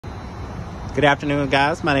Good afternoon,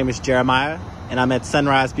 guys. My name is Jeremiah, and I'm at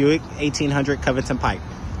Sunrise Buick, 1800 Covington Pike.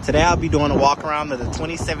 Today I'll be doing a walk around of the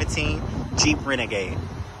 2017 Jeep Renegade.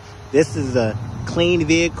 This is a clean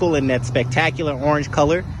vehicle in that spectacular orange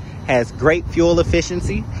color. Has great fuel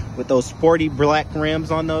efficiency with those sporty black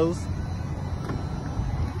rims on those.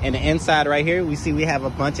 And the inside right here, we have a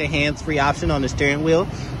bunch of hands-free options on the steering wheel.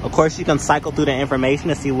 Of course, you can cycle through the information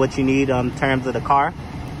to see what you need in terms of the car.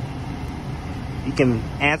 You can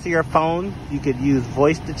answer your phone. You could use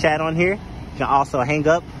voice to chat on here. You can also hang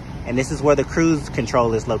up, and this is where the cruise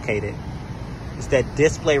control is located. It's that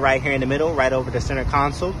display right here in the middle, right over the center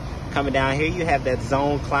console. Coming down here, you have that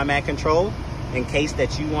zone climate control in case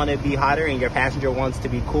that you want to be hotter and your passenger wants to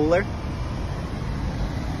be cooler.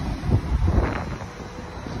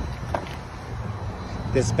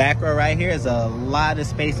 This back row right here is a lot of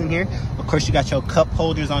space in here. Of course, you got your cup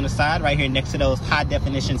holders on the side right here next to those high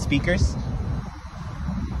definition speakers.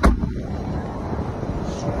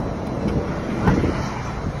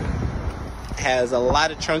 Has a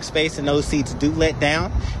lot of trunk space, and those seats do let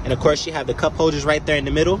down. And of course, you have the cup holders right there in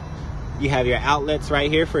the middle. You have your outlets right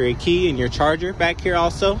here for your key and your charger back here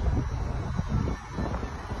also.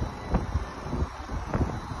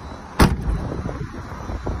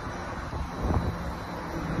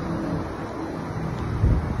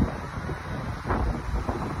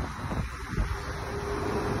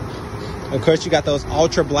 Of course, you got those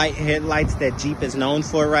ultra bright headlights that Jeep is known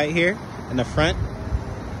for right here in the front.